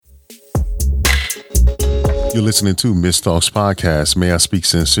You're listening to Miss Talks Podcast. May I speak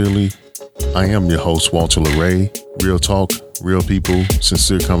sincerely? I am your host, Walter LeRae. Real talk, real people,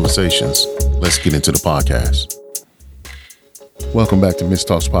 sincere conversations. Let's get into the podcast. Welcome back to Miss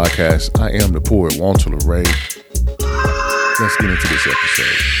Talks Podcast. I am the poet, Walter LeRae. Let's get into this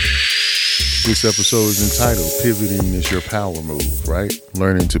episode. This episode is entitled, Pivoting is Your Power Move, right?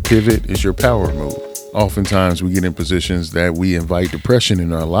 Learning to pivot is your power move. Oftentimes we get in positions that we invite depression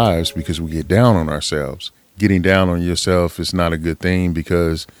in our lives because we get down on ourselves. Getting down on yourself is not a good thing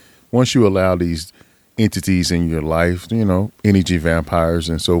because once you allow these entities in your life, energy vampires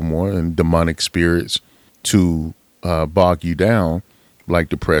and so more and demonic spirits to bog you down, like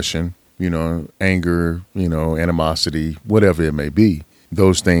depression, anger, animosity, whatever it may be,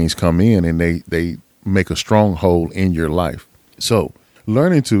 those things come in and they make a stronghold in your life. So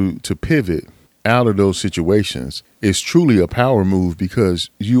learning to pivot out of those situations is truly a power move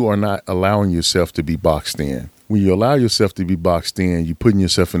because you are not allowing yourself to be boxed in. When you allow yourself to be boxed in, you're putting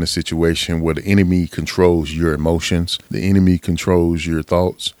yourself in a situation where the enemy controls your emotions, the enemy controls your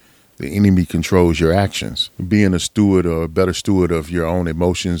thoughts, the enemy controls your actions. Being a steward or a better steward of your own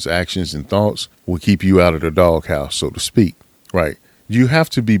emotions, actions, and thoughts will keep you out of the doghouse, so to speak, right? You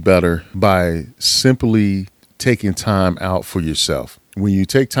have to be better by simply taking time out for yourself. When you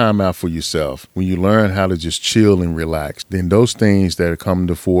take time out for yourself, when you learn how to just chill and relax, then those things that come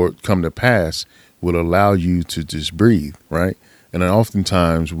to pass will allow you to just breathe, right? And then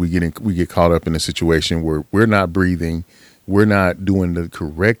oftentimes we get caught up in a situation where we're not breathing, we're not doing the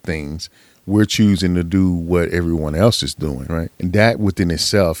correct things, we're choosing to do what everyone else is doing, right? And that within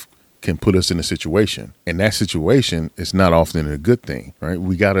itself can put us in a situation. And that situation is not often a good thing, right?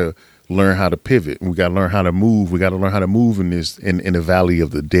 We got to learn how to pivot. We got to learn how to move. We got to learn how to move in the valley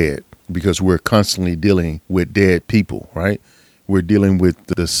of the dead because we're constantly dealing with dead people, right? We're dealing with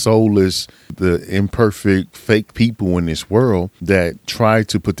the soulless, the imperfect, fake people in this world that try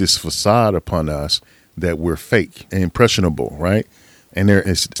to put this facade upon us that we're fake and impressionable, right? And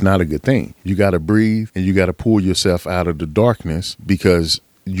it's not a good thing. You got to breathe and you got to pull yourself out of the darkness because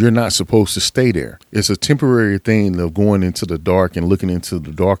you're not supposed to stay there. It's a temporary thing of going into the dark and looking into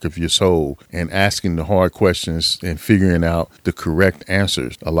the dark of your soul and asking the hard questions and figuring out the correct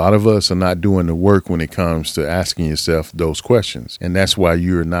answers. A lot of us are not doing the work when it comes to asking yourself those questions. And that's why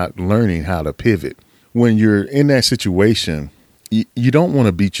you're not learning how to pivot. When you're in that situation, you don't want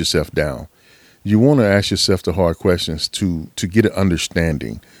to beat yourself down. You want to ask yourself the hard questions to get an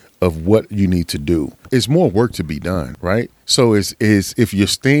understanding of what you need to do. It's more work to be done, right? So is if you're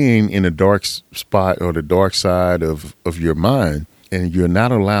staying in a dark spot or the dark side of your mind and you're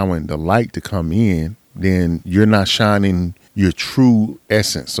not allowing the light to come in, then you're not shining your true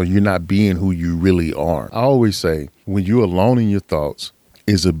essence. So you're not being who you really are. I always say when you're alone in your thoughts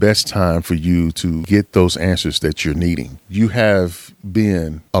is the best time for you to get those answers that you're needing. You have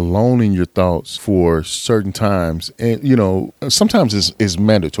been alone in your thoughts for certain times. And, sometimes it's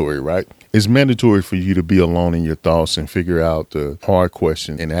mandatory, right? It's mandatory for you to be alone in your thoughts and figure out the hard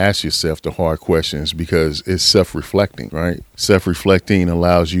question and ask yourself the hard questions because it's self-reflecting, right? Self-reflecting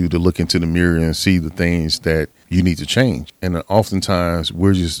allows you to look into the mirror and see the things that you need to change. And oftentimes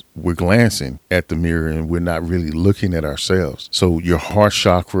we're glancing at the mirror and we're not really looking at ourselves. So your heart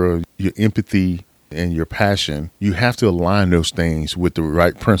chakra, your empathy, and your passion, you have to align those things with the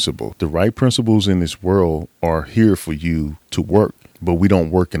right principle. The right principles in this world are here for you to work, but we don't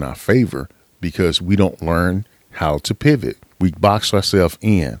work in our favor because we don't learn how to pivot. We box ourselves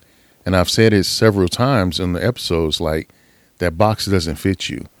in. And I've said it several times in the episodes, like that box doesn't fit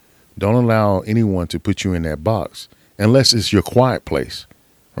you. Don't allow anyone to put you in that box unless it's your quiet place,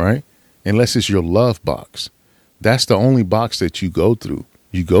 right? Unless it's your love box. That's the only box that you go to,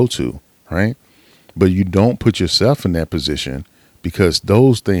 right? But you don't put yourself in that position because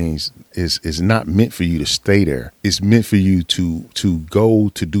those things is not meant for you to stay there. It's meant for you to go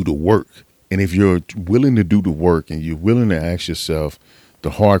to do the work. And if you're willing to do the work and you're willing to ask yourself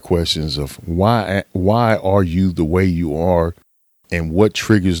the hard questions of why are you the way you are and what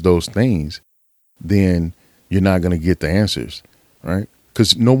triggers those things, then you're not going to get the answers, right?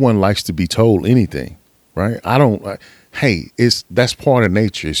 Because no one likes to be told anything, right? That's part of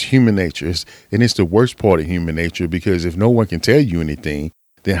nature. It's human nature. It's the worst part of human nature because if no one can tell you anything,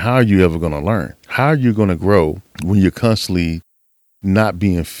 then how are you ever going to learn? How are you going to grow when you're constantly not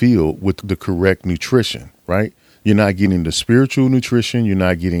being filled with the correct nutrition, right? You're not getting the spiritual nutrition. You're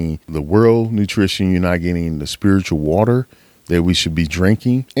not getting the world nutrition. You're not getting the spiritual water that we should be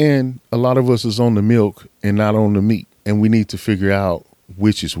drinking. And a lot of us is on the milk and not on the meat. And we need to figure out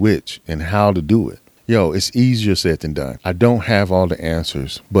which is which and how to do it. Yo, it's easier said than done. I don't have all the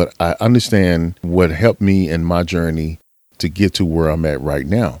answers, but I understand what helped me in my journey to get to where I'm at right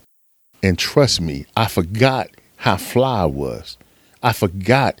now. And trust me, I forgot how fly I was. I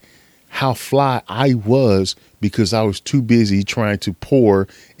forgot how fly I was because I was too busy trying to pour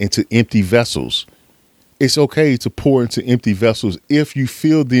into empty vessels. It's okay to pour into empty vessels if you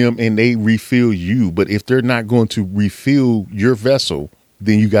fill them and they refill you. But if they're not going to refill your vessel,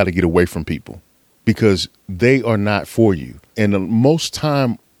 then you got to get away from people because they are not for you. And most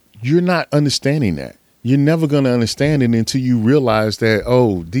time you're not understanding that. You're never going to understand it until you realize that,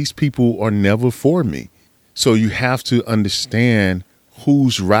 oh, these people are never for me. So you have to understand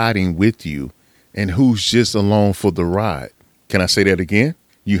who's riding with you and who's just along for the ride. Can I say that again?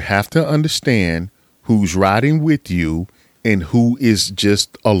 You have to understand who's riding with you and who is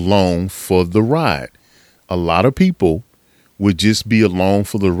just along for the ride. A lot of people would just be along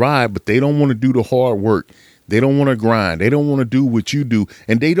for the ride, but they don't want to do the hard work. They don't want to grind. They don't want to do what you do,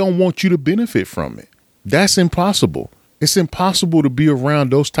 and they don't want you to benefit from it. That's impossible. It's impossible to be around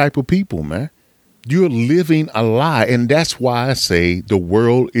those type of people, man. You're living a lie. And that's why I say the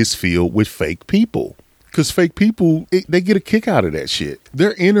world is filled with fake people, because fake people, they get a kick out of that shit.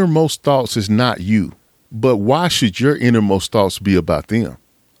 Their innermost thoughts is not you. But why should your innermost thoughts be about them?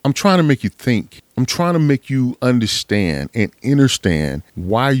 I'm trying to make you think. I'm trying to make you understand and understand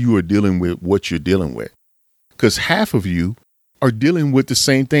why you are dealing with what you're dealing with. Because half of you are dealing with the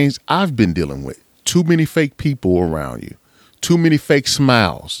same things I've been dealing with. Too many fake people around you. Too many fake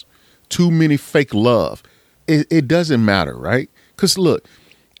smiles. Too many fake love. It doesn't matter, right? Because look,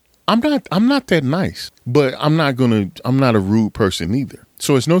 I'm not that nice, but I'm not a rude person either.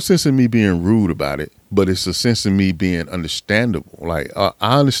 So it's no sense in me being rude about it, but it's a sense in me being understandable. Like I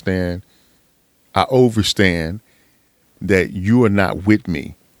understand, I overstand that you are not with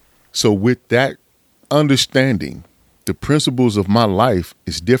me. So with that understanding, the principles of my life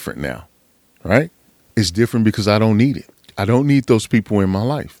is different now, right? It's different because I don't need it. I don't need those people in my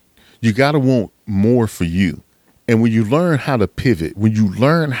life. You got to want more for you. And when you learn how to pivot, when you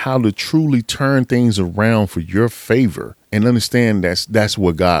learn how to truly turn things around for your favor and understand that's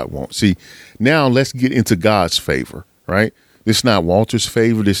what God wants. See, now let's get into God's favor, right? This is not Walter's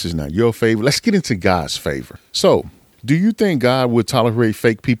favor. This is not your favor. Let's get into God's favor. So do you think God would tolerate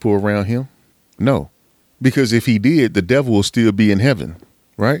fake people around him? No, because if he did, the devil will still be in heaven,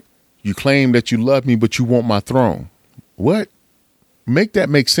 right? You claim that you love me, but you want my throne. What? Make that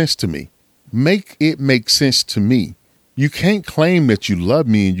make sense to me. Make it make sense to me. You can't claim that you love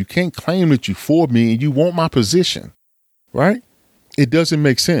me and you can't claim that you're for me and you want my position, right? It doesn't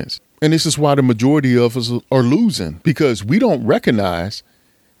make sense. And this is why the majority of us are losing, because we don't recognize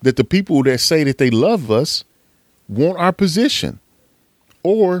that the people that say that they love us want our position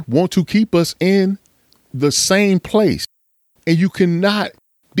or want to keep us in the same place. And you cannot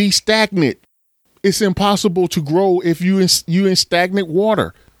be stagnant. It's impossible to grow if you in stagnant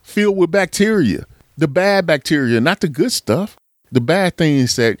water filled with bacteria, the bad bacteria, not the good stuff, the bad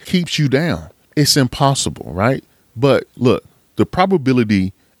things that keeps you down. It's impossible, right? But look, the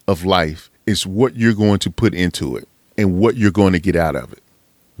probability of life is what you're going to put into it and what you're going to get out of it.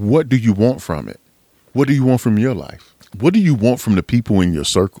 What do you want from it? What do you want from your life? What do you want from the people in your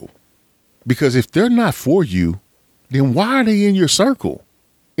circle? Because if they're not for you, then why are they in your circle?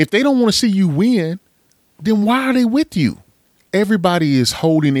 If they don't want to see you win, then why are they with you? Everybody is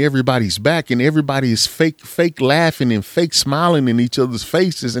holding everybody's back and everybody is fake laughing and fake smiling in each other's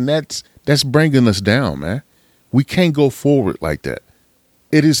faces. And that's bringing us down, man. We can't go forward like that.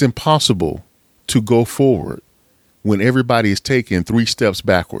 It is impossible to go forward when everybody is taking 3 steps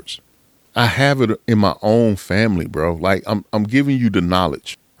backwards. I have it in my own family, bro. Like I'm giving you the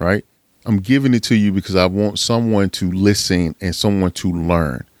knowledge, right? I'm giving it to you because I want someone to listen and someone to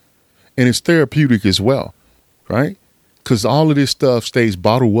learn. And it's therapeutic as well, right? Because all of this stuff stays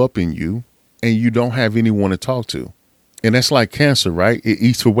bottled up in you and you don't have anyone to talk to. And that's like cancer, right? It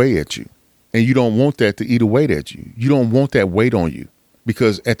eats away at you. And you don't want that to eat away at you. You don't want that weight on you,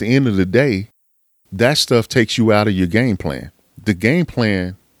 because at the end of the day, that stuff takes you out of your game plan. The game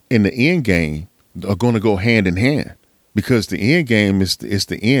plan and the end game are going to go hand in hand, because the end game is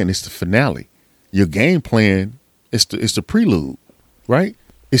the end. It's the finale. Your game plan is the prelude, right?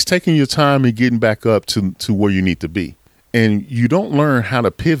 It's taking your time and getting back up to where you need to be. And you don't learn how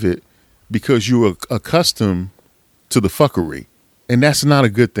to pivot because you're accustomed to the fuckery. And that's not a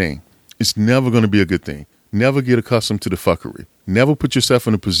good thing. It's never going to be a good thing. Never get accustomed to the fuckery. Never put yourself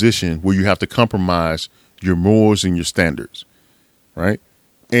in a position where you have to compromise your morals and your standards, right?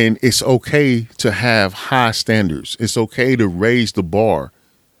 And it's okay to have high standards. It's okay to raise the bar,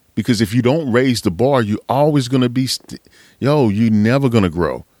 Because if you don't raise the bar, you're always going to be, you're never going to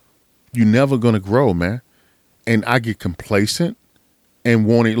grow. You're never going to grow, man. And I get complacent and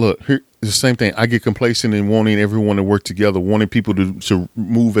wanting, look, here, it's the same thing. I get complacent and wanting everyone to work together, wanting people to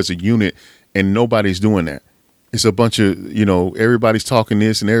move as a unit, and nobody's doing that. It's a bunch of, everybody's talking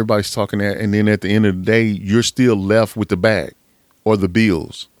this and everybody's talking that. And then at the end of the day, you're still left with the bag or the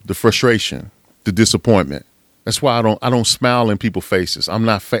bills, the frustration, the disappointment. That's why I don't smile in people's faces. I'm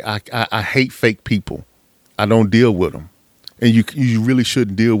not fake. I hate fake people. I don't deal with them. And you really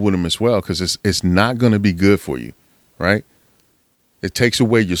shouldn't deal with them as well, because it's not going to be good for you, right? It takes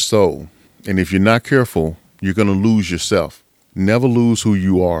away your soul. And if you're not careful, you're going to lose yourself. Never lose who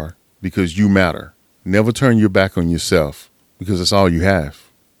you are, because you matter. Never turn your back on yourself, because that's all you have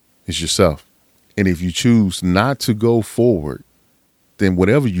is yourself. And if you choose not to go forward, then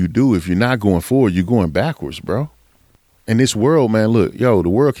whatever you do, if you're not going forward, you're going backwards, bro. And this world, man, look, the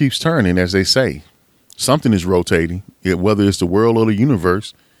world keeps turning, as they say. Something is rotating, whether it's the world or the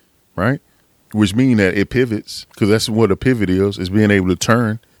universe, right? Which means that it pivots, because that's what a pivot is. It's being able to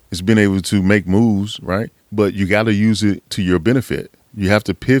turn. It's being able to make moves, right? But you got to use it to your benefit. You have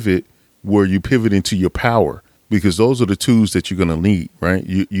to pivot where you pivot into your power, because those are the tools that you're going to need, right?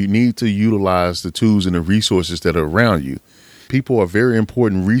 You need to utilize the tools and the resources that are around you. People are very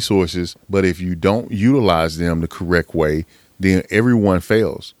important resources, but if you don't utilize them the correct way, then everyone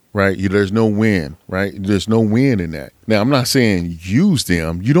fails, right? There's no win, right? There's no win in that. Now, I'm not saying use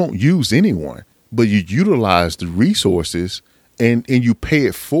them. You don't use anyone, but you utilize the resources and you pay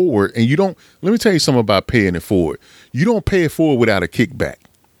it forward. And let me tell you something about paying it forward. You don't pay it forward without a kickback.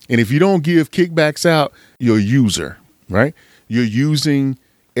 And if you don't give kickbacks out, you're a user, right? You're using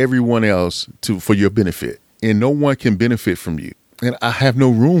everyone else for your benefit, and no one can benefit from you. And I have no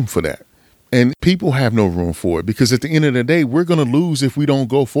room for that. And people have no room for it, because at the end of the day, we're going to lose if we don't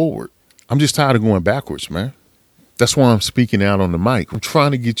go forward. I'm just tired of going backwards, man. That's why I'm speaking out on the mic. I'm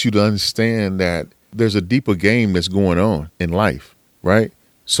trying to get you to understand that there's a deeper game that's going on in life, right?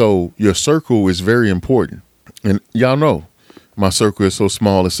 So your circle is very important. And y'all know my circle is so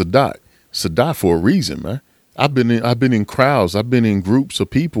small, it's a dot. It's a dot for a reason, man. I've been in crowds. I've been in groups of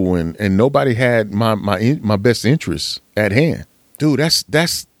people, and nobody had my best interests at hand. Dude,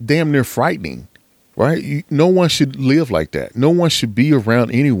 that's damn near frightening, right? No one should live like that. No one should be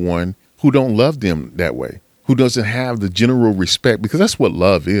around anyone who don't love them that way, who doesn't have the general respect, because that's what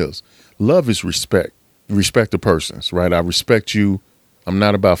love is. Love is respect. Respect the persons, right? I respect you. I'm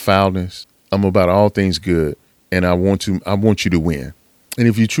not about foulness. I'm about all things good, and I want you to win. And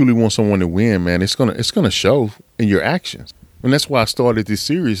if you truly want someone to win, man, it's gonna show in your actions. And that's why I started this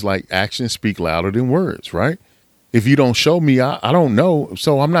series, like, actions speak louder than words, right? If you don't show me, I don't know.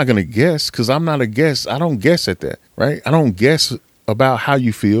 So I'm not going to guess, because I'm not a guess. I don't guess at that, right? I don't guess about how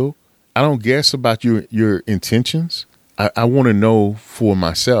you feel. I don't guess about your intentions. I want to know for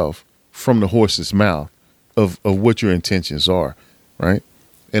myself from the horse's mouth of what your intentions are, right?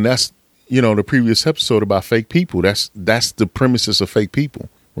 And that's, the previous episode about fake people. That's the premises of fake people,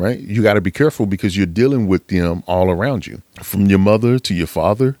 right? You got to be careful, because you're dealing with them all around you, from your mother to your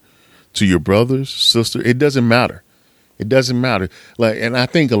father to your brothers, sister. It doesn't matter. It doesn't matter. And I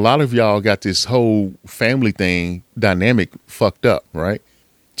think a lot of y'all got this whole family thing dynamic fucked up, right?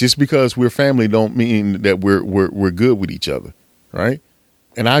 Just because we're family don't mean that we're good with each other, right?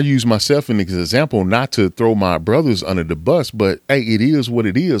 And I use myself as an example, not to throw my brothers under the bus, but hey, it is what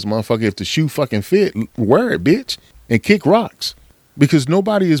it is, motherfucker. If the shoe fucking fit, wear it, bitch, and kick rocks, because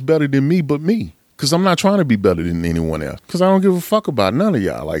nobody is better than me but me. Because I'm not trying to be better than anyone else, because I don't give a fuck about none of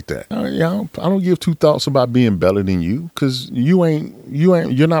y'all like that. I don't give two thoughts about being better than you, because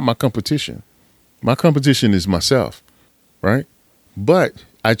you're not my competition. My competition is myself, right? But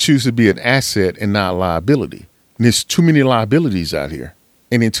I choose to be an asset and not a liability. And there's too many liabilities out here.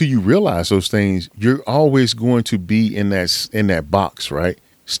 And until you realize those things, you're always going to be in that box, right?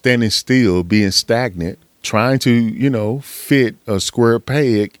 Standing still, being stagnant, trying to, fit a square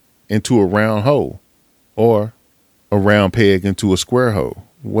peg into a round hole, or a round peg into a square hole,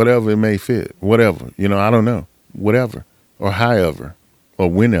 whatever it may fit, whatever, I don't know, whatever, or however, or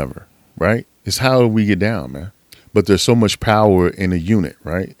whenever, right? It's how we get down, man. But there's so much power in a unit,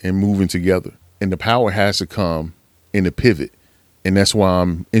 right? And moving together. And the power has to come in the pivot. And that's why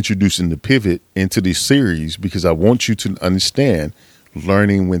I'm introducing the pivot into this series, because I want you to understand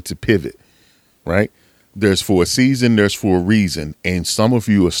learning when to pivot, right? There's for a season, there's for a reason. And some of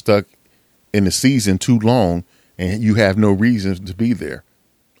you are stuck in the season too long, and you have no reason to be there.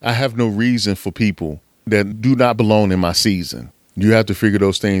 I have no reason for people that do not belong in my season. You have to figure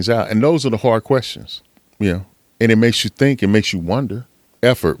those things out. And those are the hard questions, And it makes you think, it makes you wonder,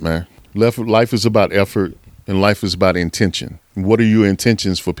 Effort, man. Life is about effort, and life is about intention. What are your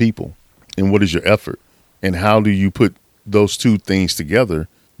intentions for people? And what is your effort? And how do you put those two things together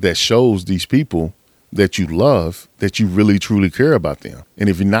that shows these people that you love, that you really truly care about them? And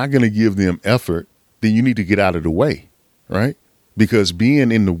if you're not going to give them effort, then you need to get out of the way, right? Because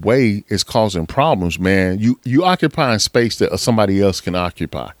being in the way is causing problems, man. You occupying space that somebody else can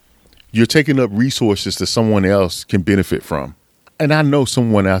occupy. You're taking up resources that someone else can benefit from. And I know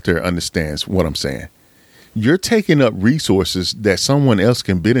someone out there understands what I'm saying. You're taking up resources that someone else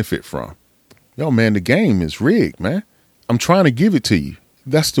can benefit from. Yo, man, the game is rigged, man. I'm trying to give it to you.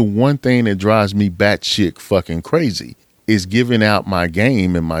 That's the one thing that drives me batshit fucking crazy, is giving out my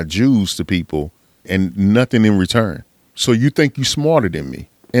game and my jewels to people and nothing in return. So you think you're smarter than me,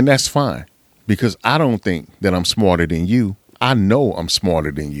 and that's fine, because I don't think that I'm smarter than you. I know I'm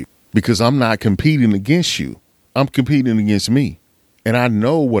smarter than you because I'm not competing against you. I'm competing against me, and I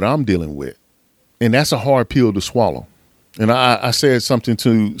know what I'm dealing with, and that's a hard pill to swallow. And I said something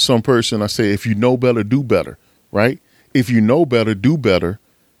to some person. I said, if you know better, do better, right? If you know better, do better.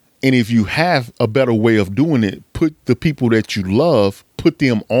 And if you have a better way of doing it, put the people that you love, put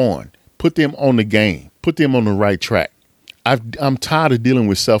them on the game, put them on the right track. I'm tired of dealing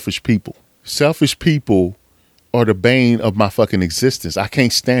with selfish people. Selfish people are the bane of my fucking existence. I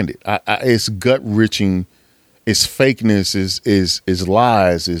can't stand it. It's gut wrenching. It's fakeness, is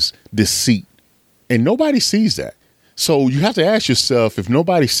lies, is deceit. And nobody sees that. So you have to ask yourself, if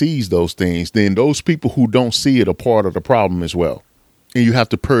nobody sees those things, then those people who don't see it are part of the problem as well. And you have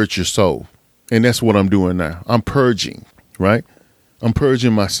to purge your soul. And that's what I'm doing now. I'm purging, right? I'm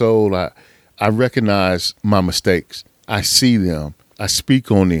purging my soul. I recognize my mistakes. I see them. I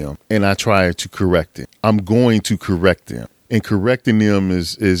speak on them, and I try to correct them. I'm going to correct them. And correcting them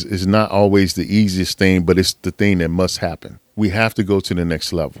is not always the easiest thing, but it's the thing that must happen. We have to go to the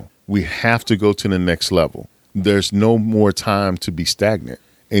next level. We have to go to the next level. There's no more time to be stagnant.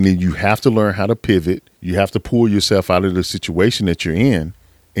 And then you have to learn how to pivot. You have to pull yourself out of the situation that you're in,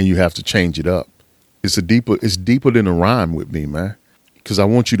 and you have to change it up. It's deeper than a rhyme with me, man, because I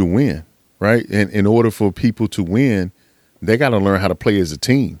want you to win, right? And in order for people to win, they got to learn how to play as a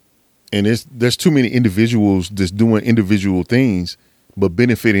team. And there's too many individuals just doing individual things, but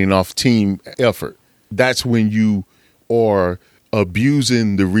benefiting off team effort. That's when you are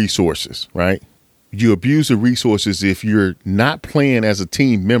abusing the resources, right? You abuse the resources if you're not playing as a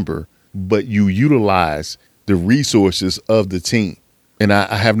team member, but you utilize the resources of the team. And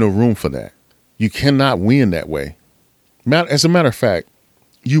I have no room for that. You cannot win that way. As a matter of fact,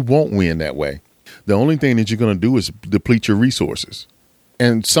 you won't win that way. The only thing that you're going to do is deplete your resources.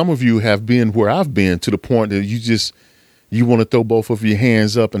 And some of you have been where I've been, to the point that you want to throw both of your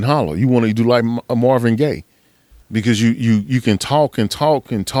hands up and holler. You want to do like Marvin Gaye. Because you can talk and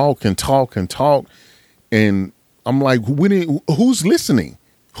talk and talk and talk and talk, and I'm like, who's listening?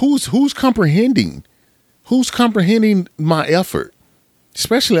 Who's comprehending? Who's comprehending my effort?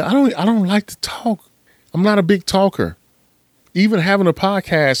 Especially, I don't like to talk. I'm not a big talker. Even having a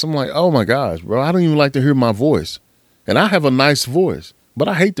podcast, I'm like, oh my gosh, bro, I don't even like to hear my voice, and I have a nice voice, but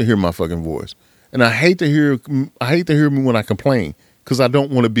I hate to hear my fucking voice, and I hate to hear me when I complain. Because I don't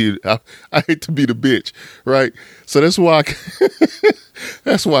want to be, I hate to be the bitch, right? So that's why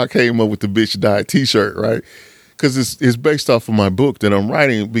I came up with the Bitch Diet t-shirt, right? Because it's based off of my book that I'm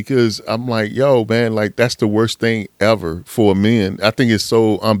writing, because I'm like, yo, man, like that's the worst thing ever for men. I think it's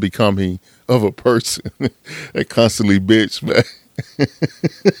so unbecoming of a person that constantly bitch, man.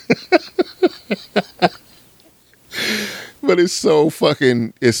 But it's so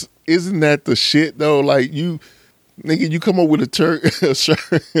fucking, isn't that the shit though? Like nigga, you come up with a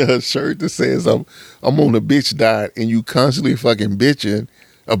shirt that says I'm on a bitch diet, and you constantly fucking bitching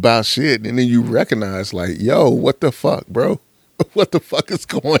about shit, and then you recognize like, yo, what the fuck, bro? What the fuck is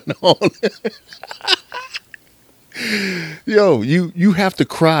going on? Yo, you have to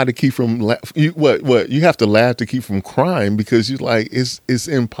cry to keep from you have to laugh to keep from crying, because you're like, it's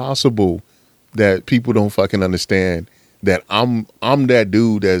impossible that people don't fucking understand that I'm that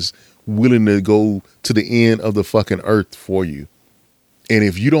dude that's willing to go to the end of the fucking earth for you. And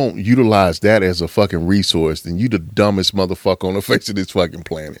if you don't utilize that as a fucking resource, then you the dumbest motherfucker on the face of this fucking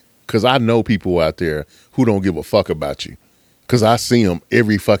planet. Because I know people out there who don't give a fuck about you. Because I see them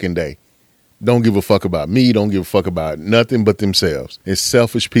every fucking day. Don't give a fuck about me. Don't give a fuck about nothing but themselves. It's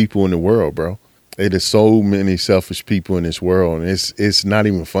selfish people in the world, bro. It is so many selfish people in this world, and it's not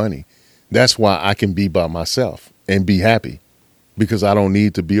even funny. That's why I can be by myself and be happy. Because I don't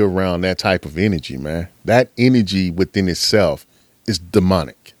need to be around that type of energy, man. That energy within itself is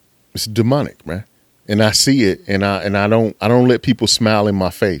demonic. It's demonic, man. And I see it, and I don't let people smile in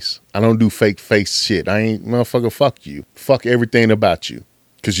my face. I don't do fake face shit. I ain't, motherfucker, fuck you. Fuck everything about you.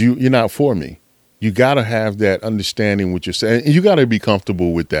 Because you're not for me. You got to have that understanding what you're saying. And you got to be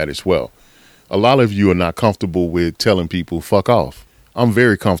comfortable with that as well. A lot of you are not comfortable with telling people fuck off. I'm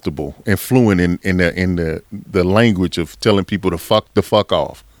very comfortable and fluent in the language of telling people to fuck the fuck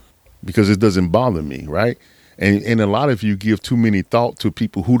off, because it doesn't bother me, right? And a lot of you give too many thought to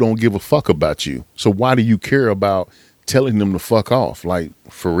people who don't give a fuck about you. So why do you care about telling them to fuck off? Like,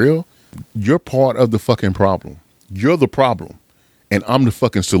 for real? You're part of the fucking problem. You're the problem, and I'm the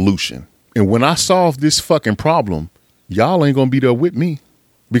fucking solution. And when I solve this fucking problem, y'all ain't gonna be there with me,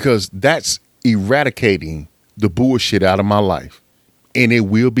 because that's eradicating the bullshit out of my life. And it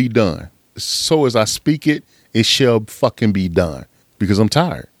will be done. So as I speak it, it shall fucking be done, because I'm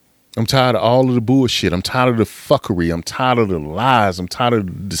tired. I'm tired of all of the bullshit. I'm tired of the fuckery. I'm tired of the lies. I'm tired of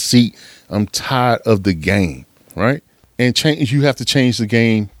the deceit. I'm tired of the game, right? And change. You have to change the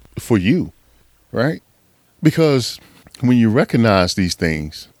game for you, right? Because when you recognize these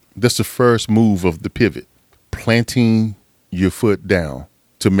things, that's the first move of the pivot, planting your foot down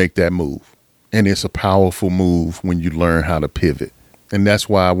to make that move. And it's a powerful move when you learn how to pivot. And that's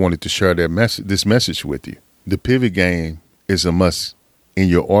why I wanted to share this message with you. The pivot game is a must in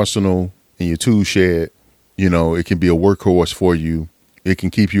your arsenal, in your tool shed. You know, it can be a workhorse for you. It can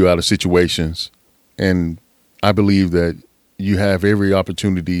keep you out of situations. And I believe that you have every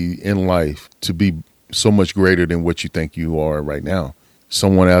opportunity in life to be so much greater than what you think you are right now.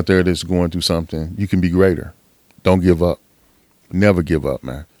 Someone out there that's going through something, you can be greater. Don't give up. Never give up,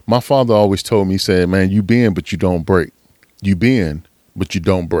 man. My father always told me, he said, man, you bend, but you don't break. You bend, but you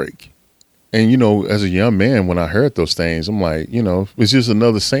don't break. And, you know, as a young man, when I heard those things, I'm like, you know, it's just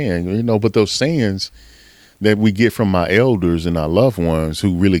another saying, you know, but those sayings that we get from our elders and our loved ones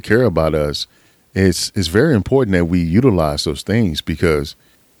who really care about us, it's very important that we utilize those things, because,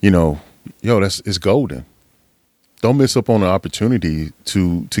 you know, it's golden. Don't miss up on the opportunity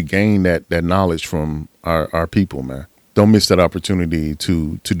to gain that knowledge from our people, man. Don't miss that opportunity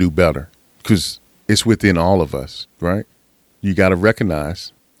to do better, because it's within all of us, right? You got to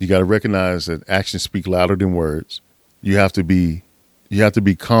recognize that actions speak louder than words. You have to be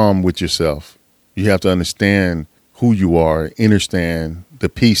calm with yourself. You have to understand who you are, understand the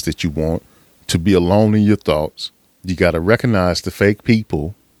peace that you want, to be alone in your thoughts. You got to recognize the fake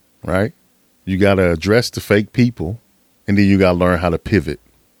people, right? You got to address the fake people, and then you got to learn how to pivot.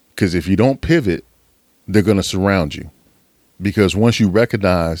 Because if you don't pivot, they're going to surround you. Because once you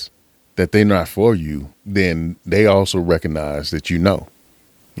recognize that they're not for you, then they also recognize that you know.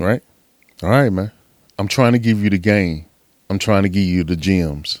 Right? All right, man. I'm trying to give you the game. I'm trying to give you the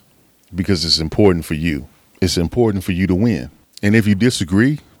gems, because it's important for you. It's important for you to win. And if you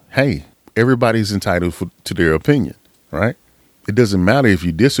disagree, hey, everybody's entitled to their opinion, right? It doesn't matter if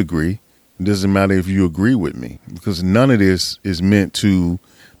you disagree. It doesn't matter if you agree with me, because none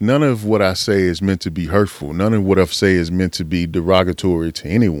of what I say is meant to be hurtful. None of what I say is meant to be derogatory to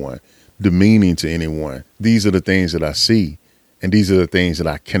anyone, demeaning to anyone. These are the things that I see. And these are the things that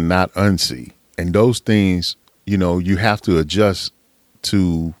I cannot unsee. And those things, you know, you have to adjust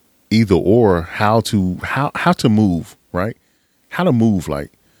to either or how to move, right? How to move,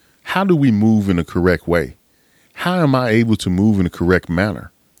 like, how do we move in the correct way? How am I able to move in the correct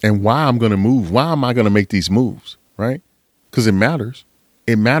manner? And why I'm going to move? Why am I going to make these moves, right? Because it matters.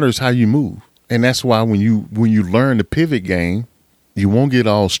 It matters how you move. And that's why when you learn the pivot game, you won't get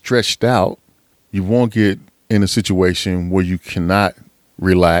all stretched out. You won't get in a situation where you cannot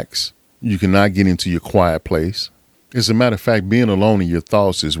relax, you cannot get into your quiet place. As a matter of fact, being alone in your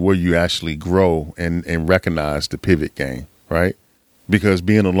thoughts is where you actually grow and recognize the pivot game, right? Because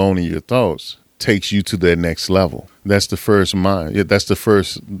being alone in your thoughts takes you to that next level. That's the first mind. That's the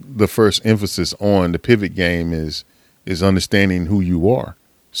first emphasis on the pivot game is understanding who you are.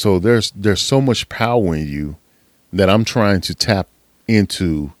 So there's so much power in you that I'm trying to tap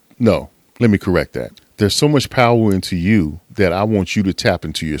into. No, let me correct that. There's so much power into you that I want you to tap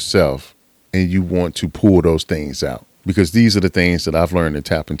into yourself, and you want to pull those things out, because these are the things that I've learned to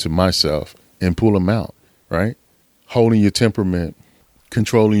tap into myself and pull them out, right? Holding your temperament,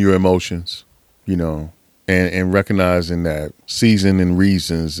 controlling your emotions, you know, and recognizing that season and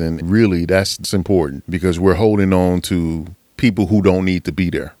reasons. And really that's important, because we're holding on to people who don't need to be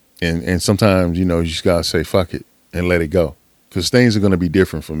there. And sometimes, you know, you just got to say, fuck it and let it go, because things are going to be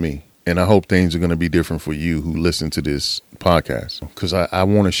different for me. And I hope things are going to be different for you who listen to this podcast, because I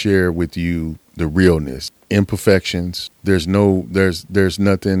want to share with you the realness, imperfections. There's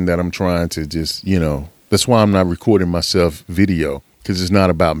nothing that I'm trying to just, you know, that's why I'm not recording myself video, because it's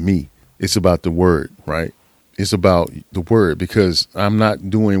not about me. It's about the word, right? It's about the word, because I'm not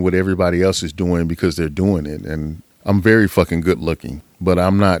doing what everybody else is doing because they're doing it. And I'm very fucking good looking, but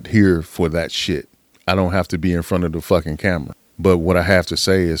I'm not here for that shit. I don't have to be in front of the fucking camera. But what I have to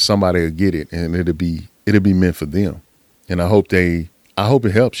say is somebody will get it, and it'll be meant for them. And I hope it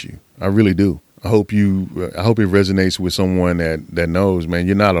helps you. I really do. I hope it resonates with someone that knows, man,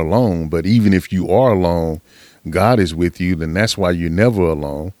 you're not alone. But even if you are alone, God is with you, then that's why you're never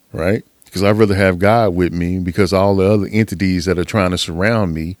alone, right? Because I'd rather have God with me, because all the other entities that are trying to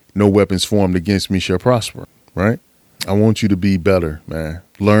surround me, no weapons formed against me shall prosper, right? I want you to be better, man.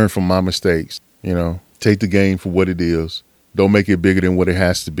 Learn from my mistakes, take the game for what it is. Don't make it bigger than what it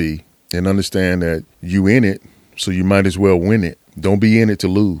has to be, and understand that you in it, so you might as well win it. Don't be in it to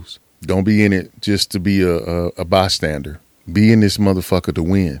lose. Don't be in it just to be a bystander. Be in this motherfucker to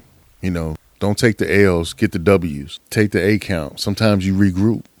win. Don't take the L's, get the W's. Take the A count. Sometimes you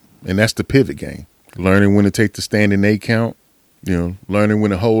regroup, and that's the pivot game. Learning when to take the standing A count, learning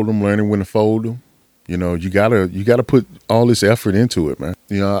when to hold them, learning when to fold them. You gotta put all this effort into it, man.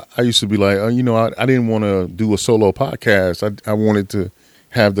 I used to be like, I didn't want to do a solo podcast. I wanted to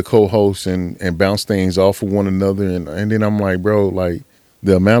have the co-hosts and bounce things off of one another. And then I'm like, bro, like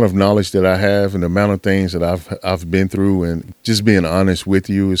the amount of knowledge that I have and the amount of things that I've been through, and just being honest with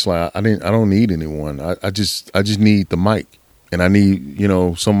you, it's like I don't need anyone. I just need the mic, and I need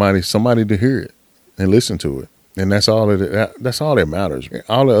somebody to hear it and listen to it, and that's all that matters.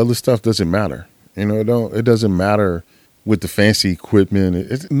 All the other stuff doesn't matter. It doesn't matter with the fancy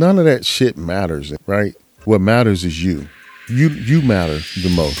equipment. None of that shit matters, right? What matters is you. You matter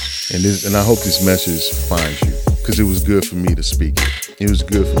the most. And I hope this message finds you, because it was good for me to speak it. It was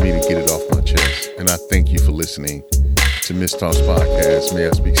good for me to get it off my chest. And I thank you for listening to Miss Talks Podcast. May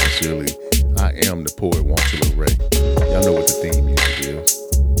I speak sincerely. I am the poet, Walter Ray. Y'all know what the theme music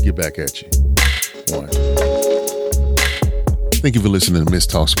is. Get back at you. 1. Thank you for listening to Miss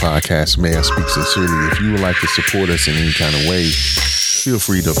Talks Podcast. May I speak sincerely. If you would like to support us in any kind of way, feel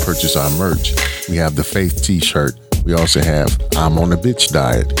free to purchase our merch. We have the Faith t-shirt. We also have I'm on a bitch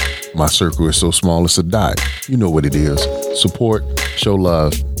diet. My circle is so small it's a dot. You know what it is. Support, show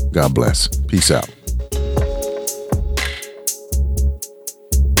love. God bless. Peace out.